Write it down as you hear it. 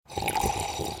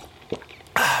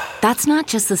That's not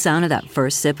just the sound of that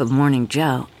first sip of Morning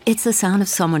Joe. It's the sound of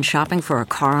someone shopping for a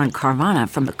car on Carvana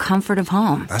from the comfort of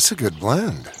home. That's a good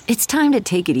blend. It's time to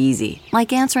take it easy,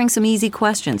 like answering some easy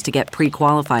questions to get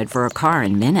pre-qualified for a car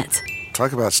in minutes.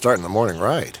 Talk about starting the morning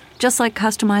right. Just like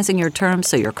customizing your terms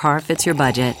so your car fits your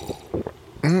budget.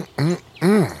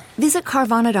 Visit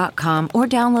Carvana.com or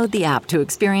download the app to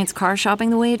experience car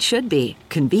shopping the way it should be.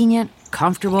 Convenient,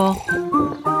 comfortable.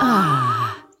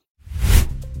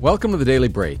 Welcome to the Daily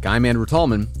Break. I'm Andrew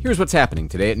Tallman. Here's what's happening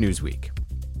today at Newsweek.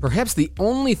 Perhaps the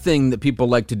only thing that people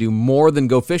like to do more than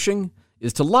go fishing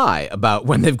is to lie about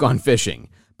when they've gone fishing.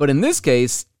 But in this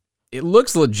case, it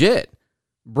looks legit.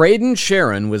 Braden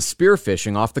Sharon was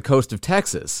spearfishing off the coast of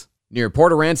Texas near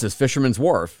Port Aransas Fisherman's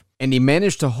Wharf, and he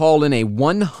managed to haul in a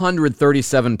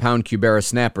 137-pound Cubera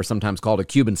snapper, sometimes called a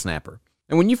Cuban snapper.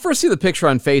 And when you first see the picture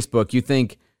on Facebook, you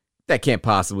think, that can't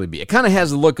possibly be. It kind of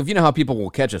has the look of, you know how people will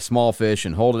catch a small fish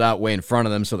and hold it out way in front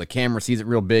of them so the camera sees it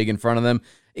real big in front of them?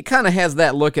 It kind of has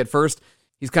that look at first.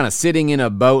 He's kind of sitting in a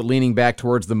boat leaning back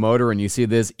towards the motor, and you see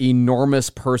this enormous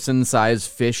person-sized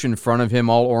fish in front of him,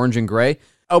 all orange and gray.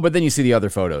 Oh, but then you see the other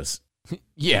photos.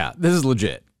 Yeah, this is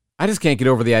legit. I just can't get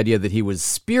over the idea that he was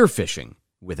spearfishing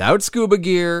without scuba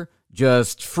gear,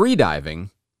 just free diving,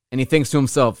 and he thinks to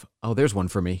himself, oh, there's one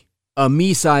for me. A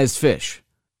me-sized fish.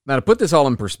 Now, to put this all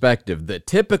in perspective, the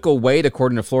typical weight,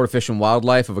 according to Florida Fish and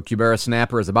Wildlife, of a Cubera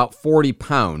snapper is about 40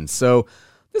 pounds. So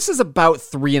this is about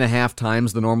 3.5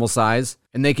 times the normal size,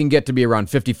 and they can get to be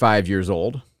around 55 years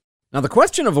old. Now, the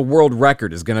question of a world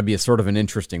record is going to be a sort of an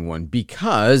interesting one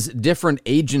because different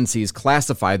agencies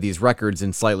classify these records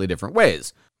in slightly different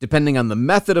ways, depending on the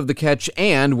method of the catch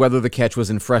and whether the catch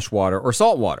was in freshwater or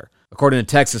saltwater. According to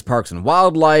Texas Parks and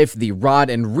Wildlife, the rod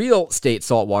and reel state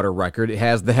saltwater record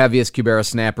has the heaviest Cubera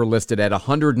snapper listed at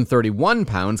 131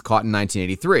 pounds caught in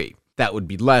 1983. That would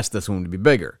be less, this one would be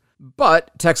bigger.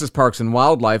 But Texas Parks and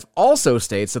Wildlife also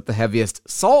states that the heaviest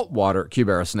saltwater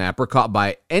Cubera snapper caught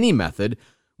by any method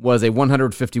was a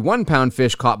 151-pound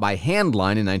fish caught by hand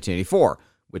line in 1984,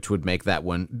 which would make that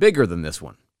one bigger than this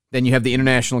one. Then you have the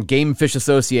International Game Fish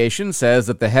Association says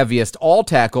that the heaviest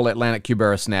all-tackle Atlantic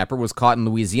Cubera snapper was caught in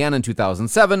Louisiana in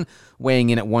 2007, weighing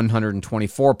in at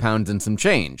 124 pounds and some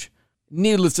change.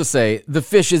 Needless to say, the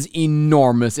fish is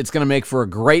enormous. It's going to make for a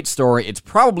great story. It's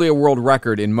probably a world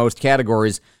record in most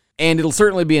categories, and it'll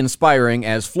certainly be inspiring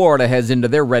as Florida heads into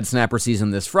their red snapper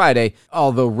season this Friday,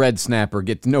 although red snapper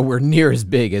gets nowhere near as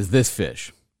big as this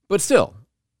fish. But still,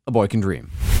 a boy can dream.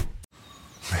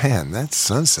 Man, that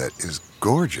sunset is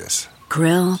gorgeous.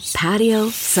 Grill, patio,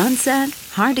 sunset.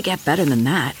 Hard to get better than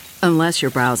that. Unless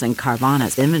you're browsing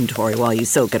Carvana's inventory while you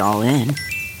soak it all in.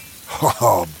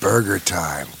 Oh, burger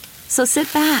time. So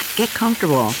sit back, get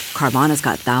comfortable. Carvana's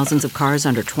got thousands of cars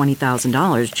under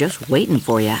 $20,000 just waiting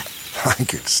for you. I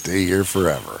could stay here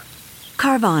forever.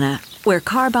 Carvana, where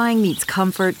car buying meets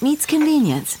comfort meets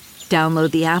convenience.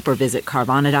 Download the app or visit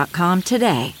Carvana.com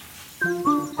today.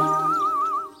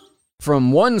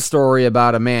 From one story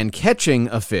about a man catching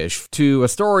a fish to a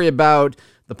story about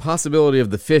the possibility of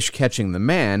the fish catching the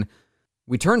man,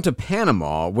 we turn to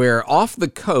Panama, where off the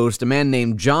coast, a man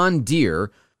named John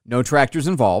Deere, no tractors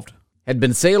involved, had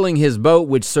been sailing his boat,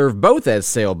 which served both as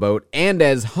sailboat and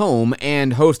as home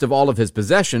and host of all of his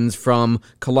possessions from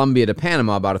Colombia to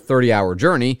Panama, about a 30-hour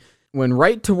journey, when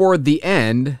right toward the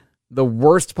end, the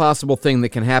worst possible thing that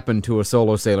can happen to a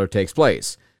solo sailor takes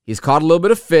place. He's caught a little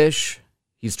bit of fish.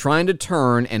 He's trying to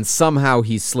turn, and somehow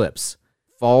he slips,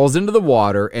 falls into the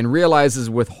water, and realizes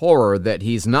with horror that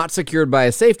he's not secured by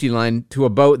a safety line to a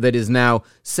boat that is now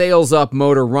sails up,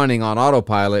 motor running on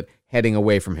autopilot, heading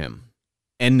away from him.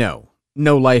 And no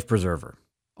life preserver.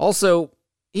 Also,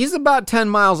 he's about 10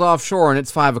 miles offshore, and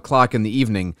it's 5 o'clock in the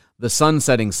evening, the sun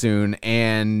setting soon,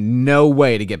 and no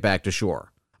way to get back to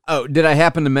shore. Oh, did I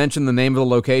happen to mention the name of the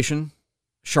location?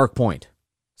 Shark Point.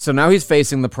 So now he's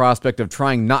facing the prospect of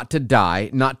trying not to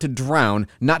die, not to drown,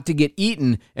 not to get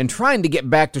eaten, and trying to get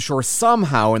back to shore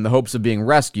somehow in the hopes of being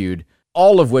rescued,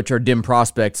 all of which are dim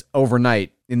prospects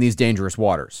overnight in these dangerous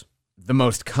waters. The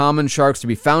most common sharks to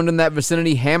be found in that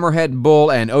vicinity, hammerhead,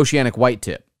 bull, and oceanic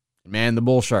whitetip. Man, the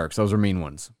bull sharks, those are mean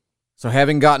ones. So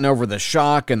having gotten over the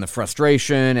shock and the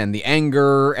frustration and the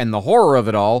anger and the horror of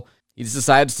it all, he just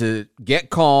decides to get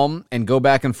calm and go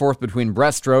back and forth between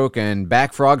breaststroke and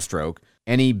back frog stroke.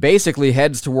 And he basically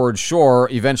heads towards shore.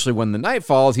 Eventually, when the night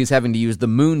falls, he's having to use the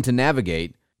moon to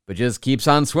navigate, but just keeps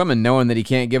on swimming, knowing that he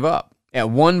can't give up. At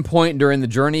one point during the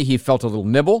journey, he felt a little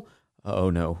nibble.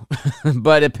 Oh, no.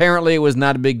 But apparently it was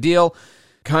not a big deal.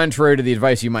 Contrary to the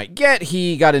advice you might get,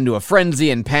 he got into a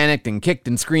frenzy and panicked and kicked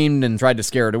and screamed and tried to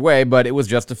scare it away, but it was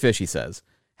just a fish, he says.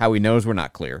 How he knows, we're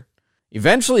not clear.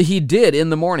 Eventually, he did, in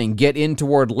the morning, get in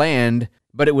toward land,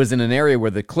 but it was in an area where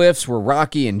the cliffs were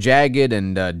rocky and jagged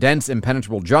and dense,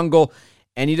 impenetrable jungle,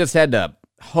 and he just had to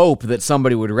hope that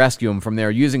somebody would rescue him from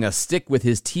there using a stick with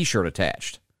his t-shirt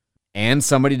attached. And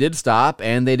somebody did stop,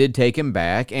 and they did take him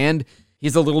back, and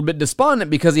he's a little bit despondent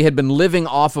because he had been living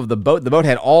off of the boat. The boat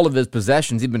had all of his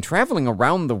possessions. He'd been traveling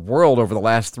around the world over the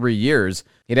last 3 years.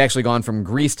 He'd actually gone from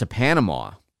Greece to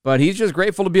Panama. But he's just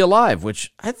grateful to be alive,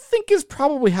 which I think is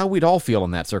probably how we'd all feel in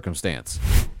that circumstance.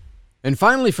 And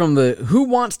finally, from the Who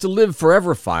Wants to Live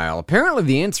Forever file, apparently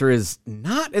the answer is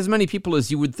not as many people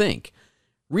as you would think.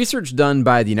 Research done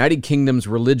by the United Kingdom's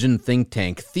religion think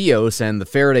tank Theos and the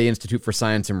Faraday Institute for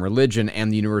Science and Religion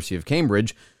and the University of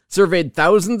Cambridge surveyed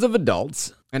thousands of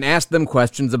adults and asked them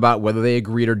questions about whether they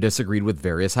agreed or disagreed with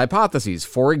various hypotheses.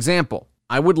 For example,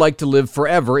 I would like to live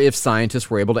forever if scientists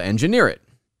were able to engineer it.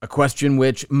 A question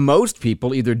which most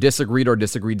people either disagreed or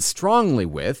disagreed strongly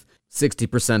with,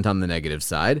 60% on the negative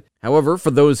side. However,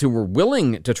 for those who were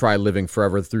willing to try living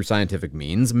forever through scientific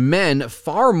means, men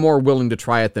far more willing to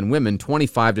try it than women,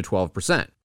 25 to 12%.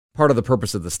 Part of the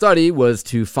purpose of the study was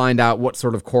to find out what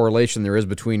sort of correlation there is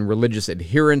between religious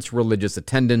adherence, religious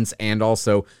attendance, and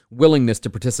also willingness to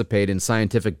participate in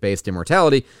scientific-based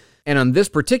immortality. And on this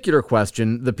particular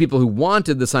question, the people who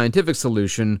wanted the scientific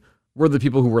solution were the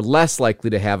people who were less likely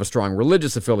to have a strong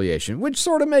religious affiliation, which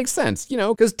sort of makes sense,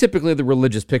 because typically the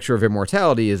religious picture of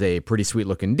immortality is a pretty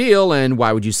sweet-looking deal, and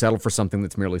why would you settle for something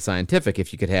that's merely scientific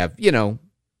if you could have,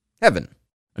 heaven?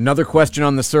 Another question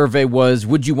on the survey was,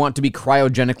 would you want to be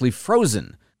cryogenically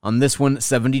frozen? On this one,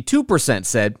 72%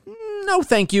 said, no,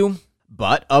 thank you.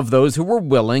 But of those who were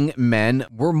willing, men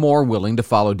were more willing to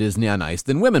follow Disney on Ice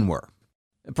than women were.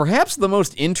 Perhaps the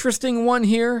most interesting one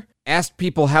here asked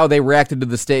people how they reacted to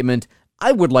the statement,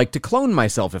 I would like to clone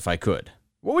myself if I could.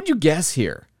 What would you guess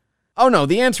here? Oh no,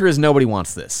 the answer is nobody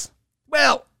wants this.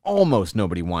 Well, almost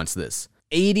nobody wants this.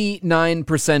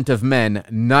 89% of men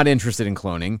not interested in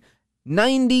cloning.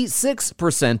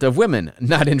 96% of women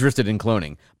not interested in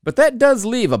cloning. But that does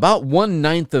leave about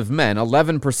 1/9 of men,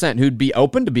 11%, who'd be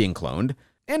open to being cloned,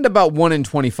 and about 1 in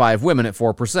 25 women at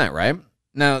 4%, right?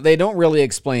 Now, they don't really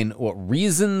explain what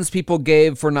reasons people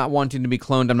gave for not wanting to be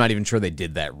cloned. I'm not even sure they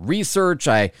did that research.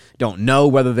 I don't know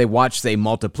whether they watched, say,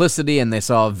 Multiplicity and they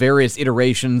saw various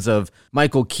iterations of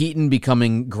Michael Keaton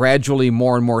becoming gradually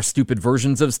more and more stupid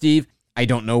versions of Steve. I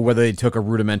don't know whether they took a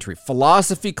rudimentary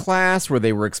philosophy class where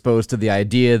they were exposed to the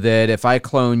idea that if I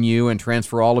clone you and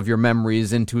transfer all of your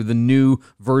memories into the new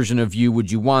version of you,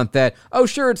 would you want that? Oh,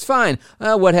 sure, it's fine.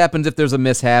 What happens if there's a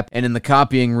mishap and in the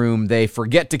copying room they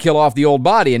forget to kill off the old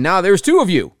body and now there's 2 of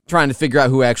you trying to figure out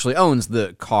who actually owns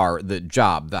the car, the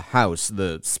job, the house,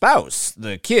 the spouse,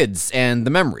 the kids, and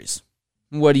the memories?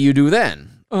 What do you do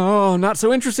then? Oh, not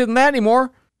so interested in that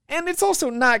anymore. And it's also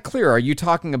not clear. Are you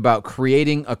talking about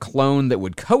creating a clone that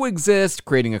would coexist,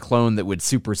 creating a clone that would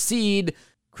supersede,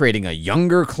 creating a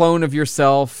younger clone of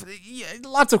yourself? Yeah,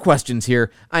 lots of questions here.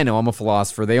 I know, I'm a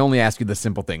philosopher. They only ask you the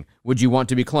simple thing. Would you want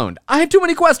to be cloned? I have too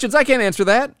many questions. I can't answer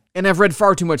that. And I've read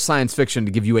far too much science fiction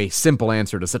to give you a simple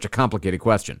answer to such a complicated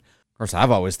question. Of course,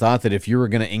 I've always thought that if you were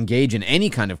going to engage in any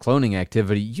kind of cloning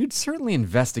activity, you'd certainly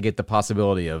investigate the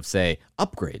possibility of, say,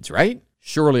 upgrades, right?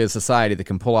 Surely a society that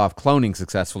can pull off cloning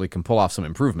successfully can pull off some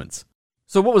improvements.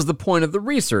 So what was the point of the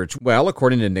research? Well,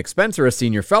 according to Nick Spencer, a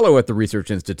senior fellow at the Research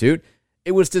Institute,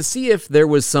 it was to see if there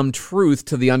was some truth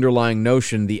to the underlying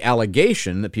notion, the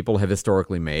allegation that people have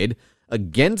historically made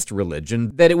against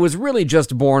religion, that it was really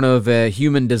just born of a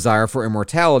human desire for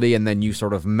immortality, and then you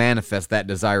sort of manifest that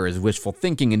desire as wishful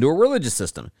thinking into a religious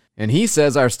system. And he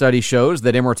says our study shows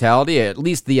that immortality, at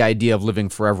least the idea of living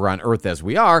forever on Earth as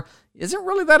we are, isn't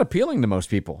really that appealing to most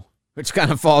people. Which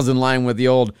kind of falls in line with the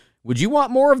old, would you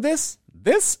want more of this?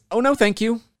 This? Oh no, thank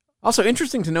you. Also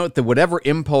interesting to note that whatever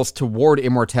impulse toward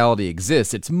immortality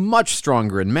exists, it's much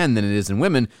stronger in men than it is in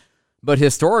women, but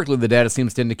historically the data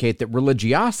seems to indicate that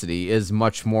religiosity is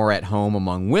much more at home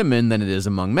among women than it is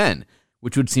among men,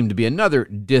 which would seem to be another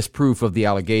disproof of the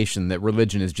allegation that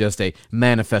religion is just a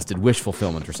manifested wish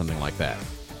fulfillment or something like that.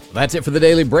 That's it for the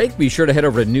Daily Break. Be sure to head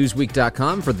over to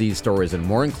Newsweek.com for these stories and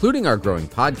more, including our growing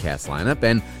podcast lineup,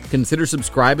 and consider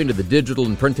subscribing to the digital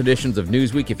and print editions of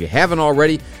Newsweek if you haven't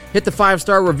already. Hit the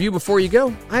 5-star review before you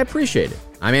go. I appreciate it.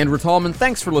 I'm Andrew Tallman.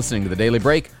 Thanks for listening to the Daily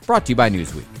Break, brought to you by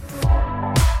Newsweek.